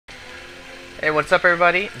Hey, what's up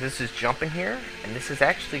everybody? This is Jumpin' here, and this is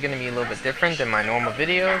actually going to be a little bit different than my normal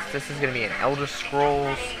videos. This is going to be an Elder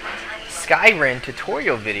Scrolls Skyrim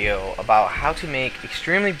tutorial video about how to make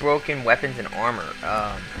extremely broken weapons and armor.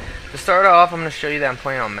 To start off, I'm going to show you that I'm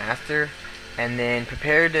playing on Master, and then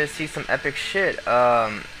prepare to see some epic shit.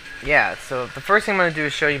 Yeah, so the first thing I'm going to do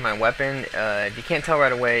is show you my weapon. If you can't tell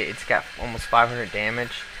right away, it's got almost 500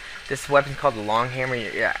 damage. This weapon's called the Long Hammer.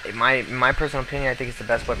 Yeah, in my personal opinion, I think it's the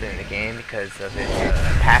best weapon in the game because of its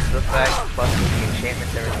passive effect, plus with the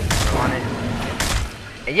enchantments, everything on it.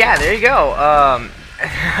 And yeah, there you go.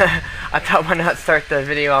 I thought why not start the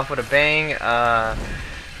video off with a bang. Now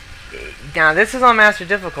this is on Master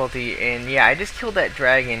difficulty, and yeah, I just killed that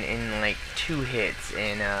dragon in like 2 hits,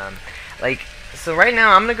 and so right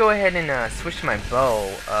now I'm gonna go ahead and switch to my bow,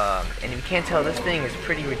 and if you can't tell, this thing is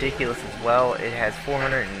pretty ridiculous as well. It has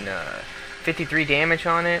 453 damage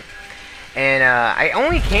on it, and I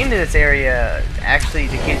only came to this area actually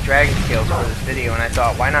to get dragon skills for this video, and I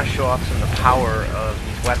thought why not show off some of the power of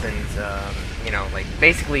these weapons. You know, like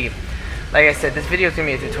basically, like I said, this video is going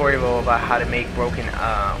to be a tutorial about how to make broken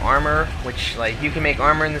armor, which, like, you can make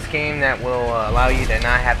armor in this game that will allow you to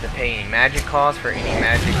not have to pay any magic costs for any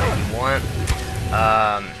magic that you want,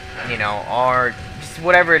 you know, or just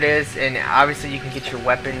whatever it is, and obviously you can get your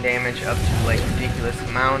weapon damage up to, like, ridiculous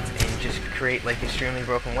amounts and just create, like, extremely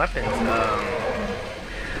broken weapons.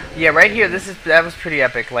 Yeah, right here, that was pretty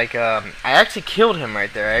epic. Like, I actually killed him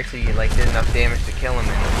right there. I actually, like, did enough damage to kill him,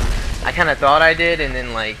 and I kind of thought I did, and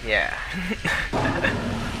then, like, yeah. Yeah,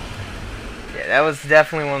 that was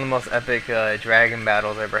definitely one of the most epic dragon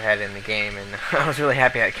battles I ever had in the game, and I was really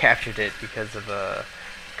happy I captured it because of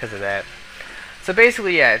that. So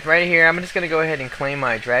basically, yeah, right here, I'm just going to go ahead and claim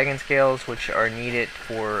my dragon scales, which are needed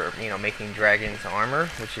for, you know, making dragon's armor,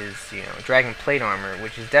 which is, you know, dragon plate armor,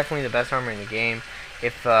 which is definitely the best armor in the game.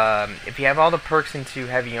 If you have all the perks into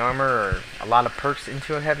heavy armor, or a lot of perks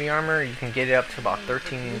into a heavy armor, you can get it up to about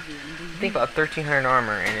 1300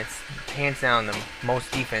 armor, and it's hands down the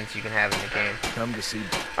most defense you can have in the game.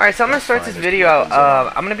 Alright, so I'm gonna start this video out.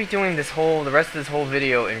 I'm gonna be doing the rest of this whole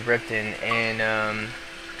video in Ripton, and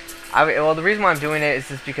well, the reason why I'm doing it is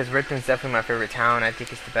just because Ripton's definitely my favorite town. I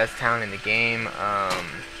think it's the best town in the game.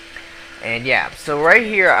 And yeah, so right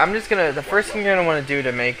here, the first thing you're gonna want to do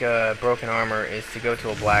to make broken armor is to go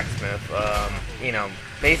to a blacksmith. You know,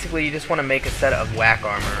 basically you just want to make a set of whack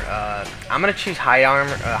armor. I'm gonna choose hide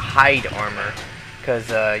armor,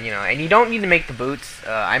 because you know, and you don't need to make the boots.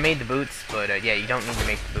 I made the boots, but yeah, you don't need to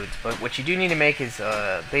make the boots. But what you do need to make is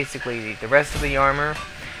basically the rest of the armor,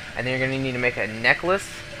 and then you're gonna need to make a necklace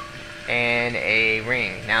and a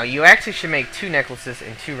ring. Now you actually should make 2 necklaces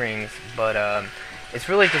and 2 rings, but it's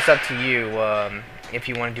really just up to you if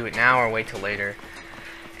you want to do it now or wait till later.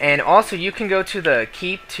 And also, you can go to the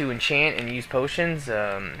keep to enchant and use potions,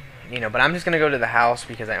 you know, but I'm just going to go to the house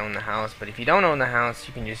because I own the house. But if you don't own the house,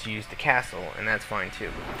 you can just use the castle, and that's fine too.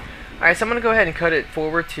 Alright, so I'm going to go ahead and cut it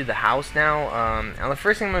forward to the house now. Now the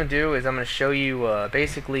first thing I'm going to do is I'm going to show you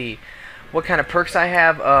basically what kind of perks I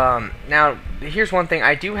have. Now here's one thing,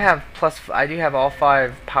 I do have all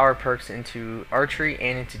 5 power perks into archery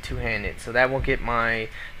and into two-handed, so that will get my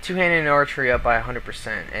two-handed and archery up by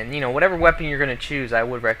 100%. And you know, whatever weapon you're gonna choose, I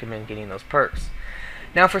would recommend getting those perks.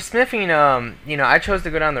 Now for smithing, you know, I chose to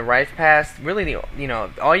go down the right path. Really, you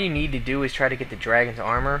know, all you need to do is try to get the dragon's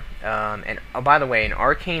armor. And oh, by the way, an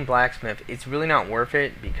arcane blacksmith, it's really not worth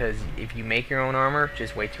it, because if you make your own armor,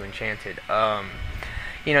 just wait to enchant it.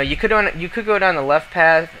 You know, you could go down the left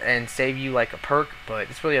path and save you like a perk, but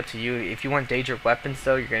it's really up to you. If you want dangerous weapons,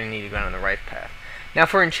 though, you're gonna need to go down the right path. Now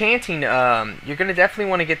for enchanting, you're gonna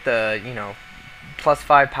definitely want to get the, you know,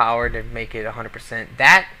 +5 power to make it 100%.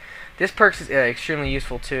 This perk is extremely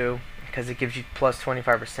useful too, because it gives you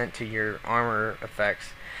 +25% to your armor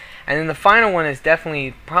effects. And then the final one is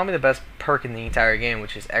definitely probably the best perk in the entire game,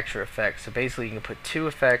 which is extra effects. So basically, you can put 2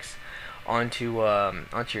 effects onto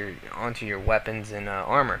your weapons and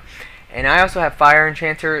armor. And I also have Fire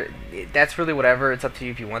Enchanter. That's really whatever. It's up to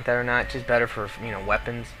you if you want that or not. Just better for, you know,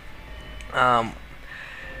 weapons. Now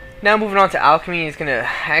moving on to alchemy, it's gonna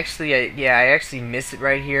actually, yeah, I actually missed it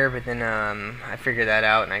right here, but then I figured that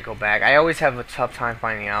out and I go back. I always have a tough time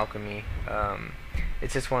finding alchemy.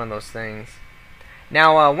 It's just one of those things.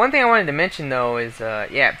 Now, one thing I wanted to mention though is,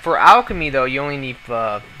 yeah, for alchemy though, you only need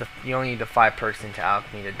the 5 perks into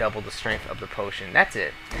alchemy to double the strength of the potion. That's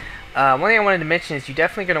it. One thing I wanted to mention is you're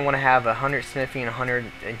definitely going to want to have 100 smithing, 100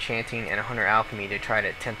 enchanting, and 100 alchemy to try to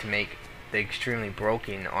attempt to make the extremely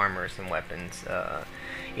broken armors and weapons.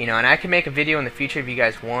 You know, and I can make a video in the future if you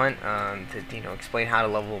guys want to, you know, explain how to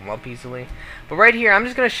level them up easily. But right here, I'm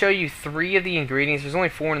just going to show you 3 of the ingredients. There's only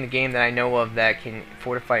 4 in the game that I know of that can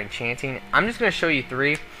fortify enchanting. I'm just going to show you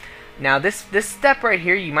 3. Now, this step right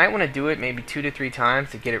here, you might want to do it maybe 2 to 3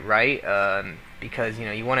 times to get it right, because you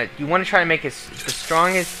know you want to try to make it the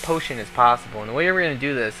strongest potion as possible. And the way we're going to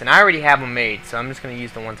do this, and I already have them made, so I'm just going to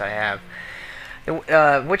use the ones I have.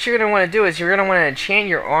 What you're going to want to do is you're going to want to enchant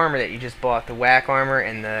your armor that you just bought, the whack armor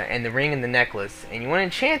and the ring and the necklace, and you want to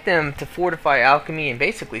enchant them to fortify alchemy and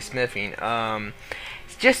basically smithing,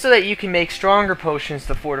 just so that you can make stronger potions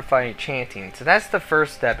to fortify enchanting. So that's the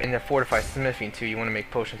first step, and to fortify smithing too. You want to make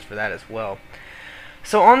potions for that as well.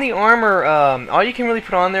 So on the armor, all you can really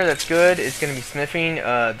put on there that's good is going to be smithing.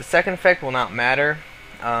 The second effect will not matter.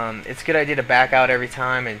 It's a good idea to back out every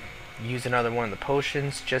time and use another one of the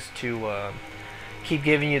potions just to keep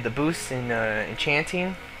giving you the boost in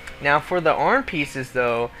enchanting. Now for the arm pieces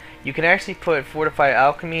though, you can actually put fortify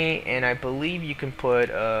alchemy, and I believe you can put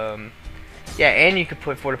yeah, and you could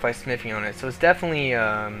put fortify smithing on it. So it's definitely you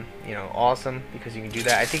know, awesome because you can do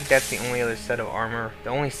that. I think that's the only other set of armor, the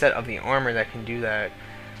only set of the armor that can do that,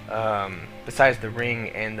 besides the ring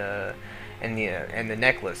and the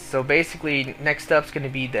necklace. So basically, next up's going to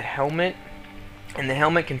be the helmet, and the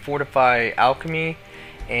helmet can fortify alchemy.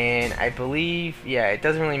 And I believe, yeah, it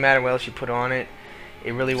doesn't really matter what else you put on it.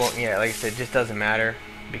 It really won't, yeah, like I said, it just doesn't matter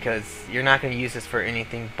because you're not going to use this for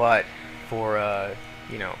anything but for,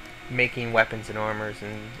 you know, making weapons and armors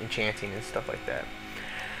and enchanting and stuff like that.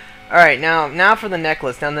 Alright, now for the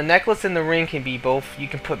necklace. Now the necklace and the ring can be both, you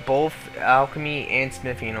can put both alchemy and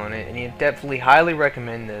smithing on it, and you definitely highly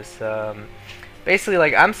recommend this. Basically,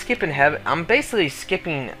 like, I'm basically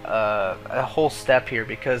skipping a whole step here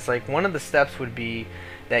because, like, one of the steps would be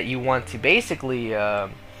that you want to basically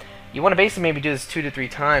maybe do this 2 to 3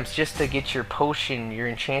 times just to get your potion, your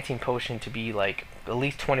enchanting potion, to be like at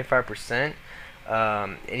least 25%.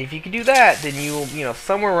 And if you can do that, then you know,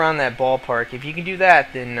 somewhere around that ballpark, if you can do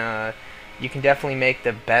that, then you can definitely make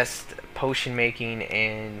the best potion making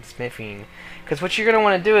and smithing. Because what you're going to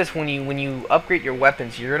want to do is when you upgrade your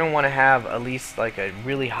weapons, you're going to want to have at least like a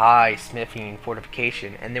really high smithing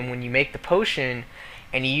fortification. And then when you make the potion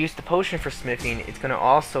and you use the potion for smithing, it's going to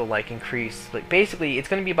also like increase, like basically it's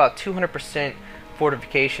going to be about 200%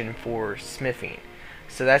 fortification for smithing.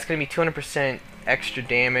 So that's going to be 200% extra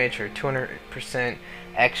damage, or 200%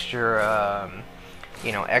 extra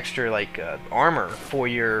you know, extra like armor for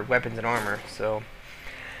your weapons and armor. So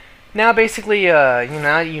now basically, you know,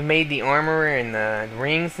 now you made the armor and the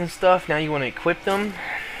rings and stuff, now you want to equip them.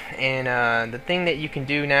 And the thing that you can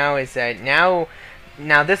do now is that now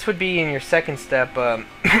this would be in your second step.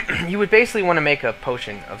 You would basically want to make a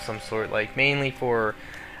potion of some sort, like mainly for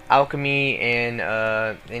alchemy and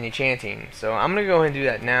enchanting. So I'm gonna go ahead and do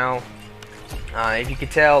that now. If you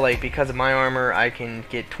could tell, like, because of my armor, I can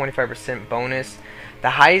get 25% bonus. The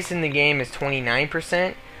highest in the game is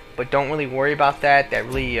 29%, but don't really worry about that. That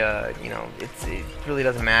really, you know, it really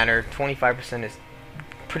doesn't matter. 25% is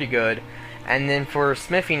pretty good. And then for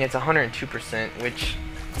smithing, it's 102%, which,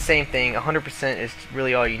 same thing. 100% is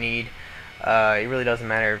really all you need. It really doesn't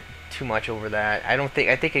matter too much over that. I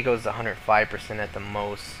think it goes to 105% at the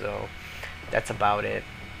most, so that's about it.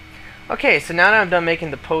 Okay, so now that I'm done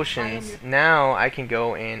making the potions, now I can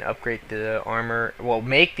go and upgrade the armor, well,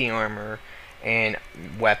 make the armor and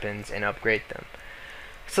weapons and upgrade them.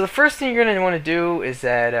 So the first thing you're going to want to do is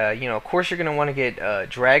that, you know, of course you're going to want to get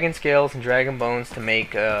dragon scales and dragon bones to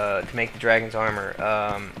make the dragon's armor.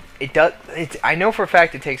 I know for a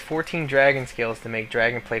fact it takes 14 dragon scales to make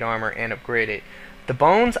dragon plate armor and upgrade it. The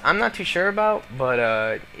bones, I'm not too sure about,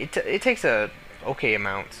 but it takes a okay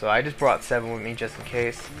amount, so I just brought 7 with me just in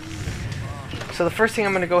case. So the first thing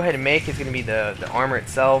I'm going to go ahead and make is going to be the armor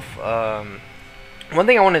itself. One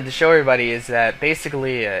thing I wanted to show everybody is that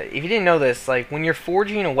basically, if you didn't know this, like when you're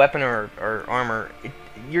forging a weapon or armor,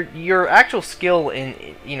 your actual skill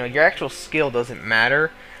your actual skill doesn't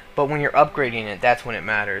matter, but when you're upgrading it, that's when it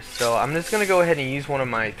matters. So I'm just going to go ahead and use one of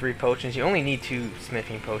my 3 potions. You only need 2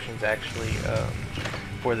 smithing potions actually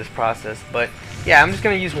for this process, but yeah, I'm just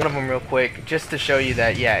going to use one of them real quick just to show you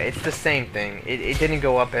that, yeah, it's the same thing. It didn't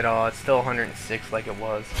go up at all. It's still 106 like it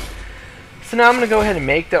was. So now I'm going to go ahead and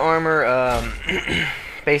make the armor.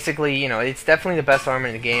 Basically, you know, it's definitely the best armor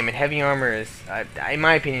in the game, and heavy armor is, in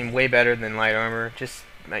my opinion, way better than light armor. Just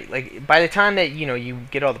like by the time that, you know, you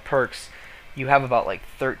get all the perks, you have about like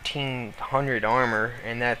 1300 armor,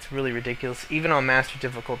 and that's really ridiculous. Even on master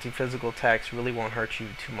difficulty, physical attacks really won't hurt you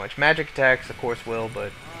too much. Magic attacks, of course, will,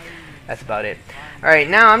 but that's about it. Alright,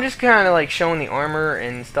 now I'm just kind of like showing the armor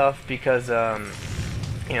and stuff because,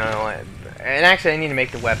 you know, and actually I need to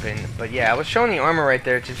make the weapon, but yeah, I was showing the armor right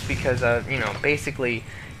there just because, you know, basically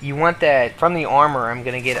you want that from the armor. I'm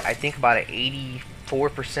gonna get, I think, about an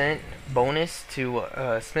 84% bonus to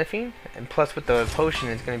smithing, and plus with the potion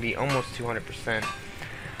it's gonna be almost 200%.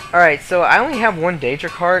 Alright, so I only have one Daedric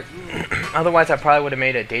heart. Otherwise I probably would have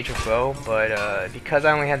made a Daedric bow, but because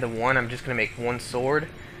I only had the one, I'm just gonna make one sword,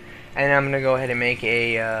 and I'm gonna go ahead and make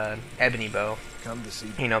a ebony bow.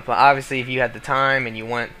 You know, but obviously if you have the time and you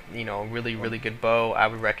want, you know, really good bow, I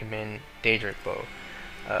would recommend Daedric bow.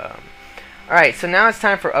 Alright, so now it's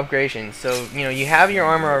time for upgradation. So, you know, you have your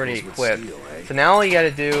armor already equipped. So now all you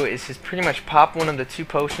gotta do is just pretty much pop one of the 2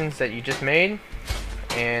 potions that you just made,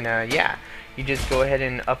 and yeah, you just go ahead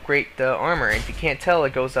and upgrade the armor. And if you can't tell,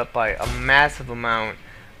 it goes up by a massive amount.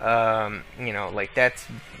 You know, like that's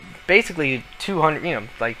basically 200, you know,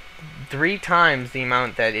 like 3 times the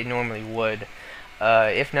amount that it normally would.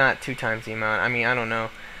 If not 2 times the amount. I mean, I don't know.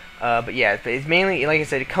 But yeah, it's mainly, like I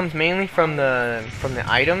said, it comes mainly from the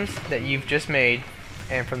items that you've just made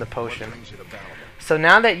and from the potion. So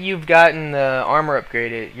now that you've gotten the armor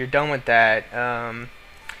upgraded, you're done with that.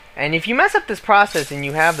 And if you mess up this process and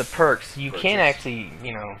you have the perks, you can actually,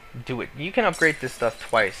 you know, do it. You can upgrade this stuff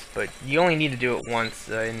twice, but you only need to do it once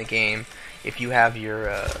in the game if you have your,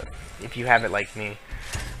 if you have it like me.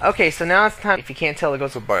 Okay, so now it's time. If you can't tell, it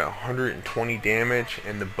goes up by 120 damage,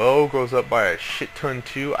 and the bow goes up by a shit ton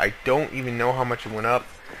too. I don't even know how much it went up,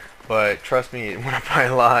 but trust me, it went up by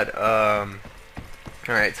a lot.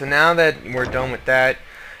 Alright, so now that we're done with that,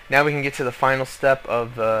 now we can get to the final step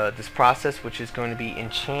of this process, which is going to be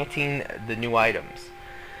enchanting the new items.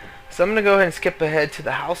 So I'm going to go ahead and skip ahead to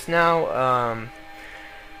the house now.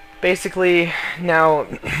 Basically, now,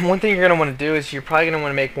 one thing you're going to want to do is you're probably going to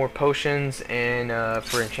want to make more potions and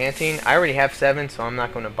for enchanting. I already have 7, so I'm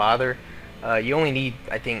not going to bother. You only need,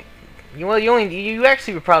 I think, well, you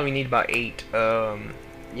actually would probably need about 8.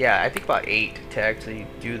 Yeah, I think about 8 to actually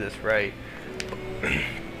do this right.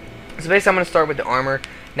 So basically, I'm going to start with the armor.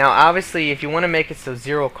 Now, obviously, if you want to make it so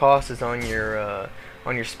 0 cost is on your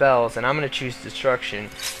spells, and I'm going to choose destruction,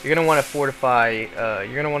 you're going to want to fortify.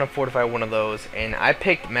 One of those, and I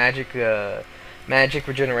picked magic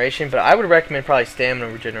regeneration, but I would recommend probably stamina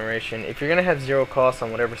regeneration. If you're going to have 0 cost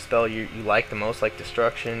on whatever spell you like the most, like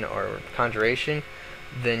destruction or conjuration,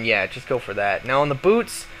 then yeah, just go for that. Now on the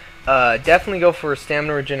boots, definitely go for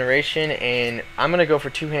stamina regeneration, and I'm going to go for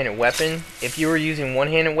 2-handed weapon. If you were using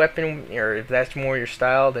 1-handed weapon, or if that's more your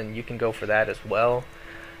style, then you can go for that as well.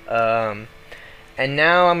 And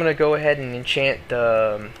now I'm going to go ahead and enchant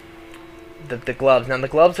the gloves. Now the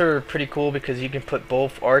gloves are pretty cool because you can put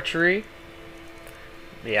both archery.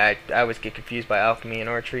 Yeah, I always get confused by alchemy and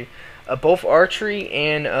archery. Both archery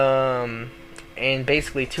and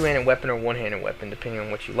basically 2-handed weapon or 1-handed weapon, depending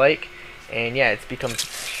on what you like. And yeah, it's become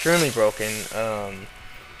extremely broken.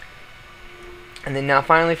 And then now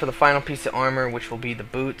finally for the final piece of armor, which will be the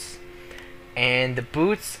boots. And the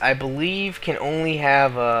boots, I believe, can only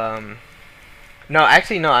have no,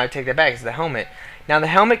 actually, no, I take that back. It's the helmet. Now, the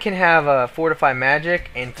helmet can have Fortify Magic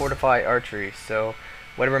and Fortify Archery. So,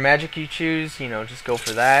 whatever magic you choose, you know, just go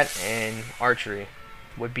for that. And Archery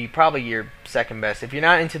would be probably your second best. If you're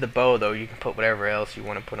not into the bow, though, you can put whatever else you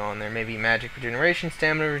want to put on there. Maybe Magic Regeneration,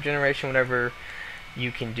 Stamina Regeneration, whatever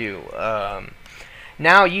you can do.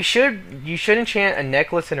 Now, you should enchant a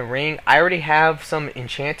necklace and a ring. I already have some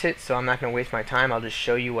enchanted, so I'm not going to waste my time. I'll just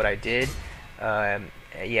show you what I did.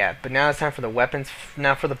 Yeah, but now it's time for the weapons.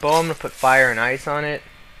 Now for the bow, I'm going to put fire and ice on it.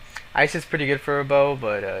 Ice is pretty good for a bow,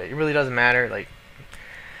 but it really doesn't matter. Like,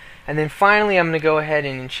 and then finally, I'm going to go ahead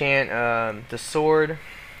and enchant the sword,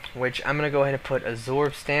 which I'm going to go ahead and put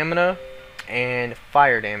absorb stamina and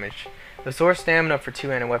fire damage. The absorb stamina for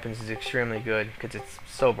 2-handed weapons is extremely good because it's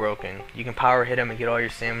so broken. You can power hit them and get all your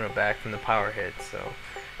stamina back from the power hit, so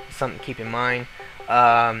it's something to keep in mind.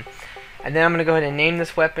 And then I'm going to go ahead and name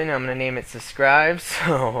this weapon. I'm going to name it Subscribe.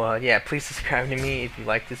 So, yeah, please subscribe to me if you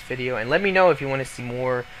like this video. And let me know if you want to see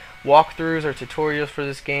more walkthroughs or tutorials for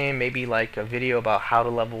this game. Maybe like a video about how to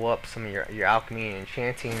level up some of your alchemy and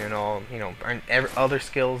enchanting and all, you know, other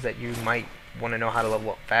skills that you might want to know how to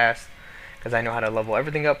level up fast. Because I know how to level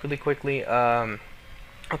everything up really quickly.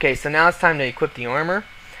 Okay, so now it's time to equip the armor.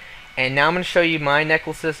 And now I'm going to show you my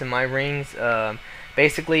necklaces and my rings.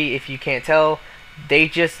 Basically, if you can't tell, they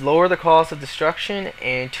just lower the cost of destruction,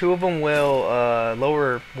 and 2 of them will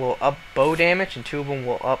up bow damage, and 2 of them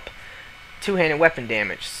will up 2-handed weapon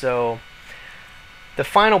damage. So the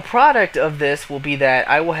final product of this will be that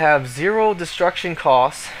I will have 0 destruction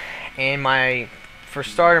costs, and my for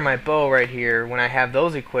starter, my bow right here, when I have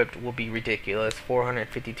those equipped, will be ridiculous.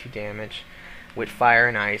 452 damage with fire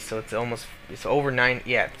and ice, so it's over 9.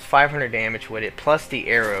 Yeah, it's 500 damage with it, plus the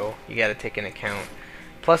arrow you got to take into account,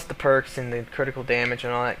 plus the perks and the critical damage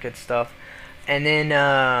and all that good stuff. And then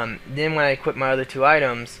when I equip my other 2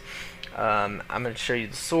 items, I'm going to show you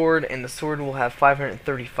the sword, and the sword will have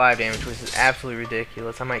 535 damage, which is absolutely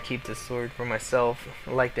ridiculous. I might keep this sword for myself.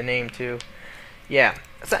 I like the name too. Yeah,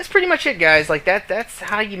 so that's pretty much it, guys. Like that's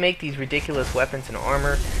how you make these ridiculous weapons and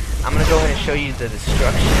armor. I'm going to go ahead and show you the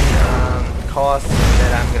destruction cost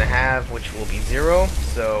that I'm going to have, which will be 0.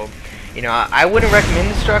 So, you know, I wouldn't recommend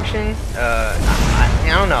destruction.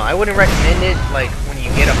 I don't know. I wouldn't recommend it like when you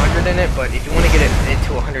get 100 in it, but if you want to get it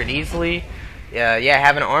to 100 easily, yeah,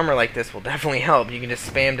 having an armor like this will definitely help. You can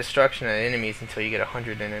just spam destruction at enemies until you get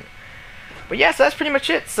 100 in it. But yeah, so that's pretty much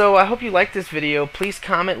it. So I hope you liked this video. Please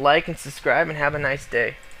comment, like, and subscribe, and have a nice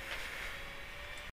day.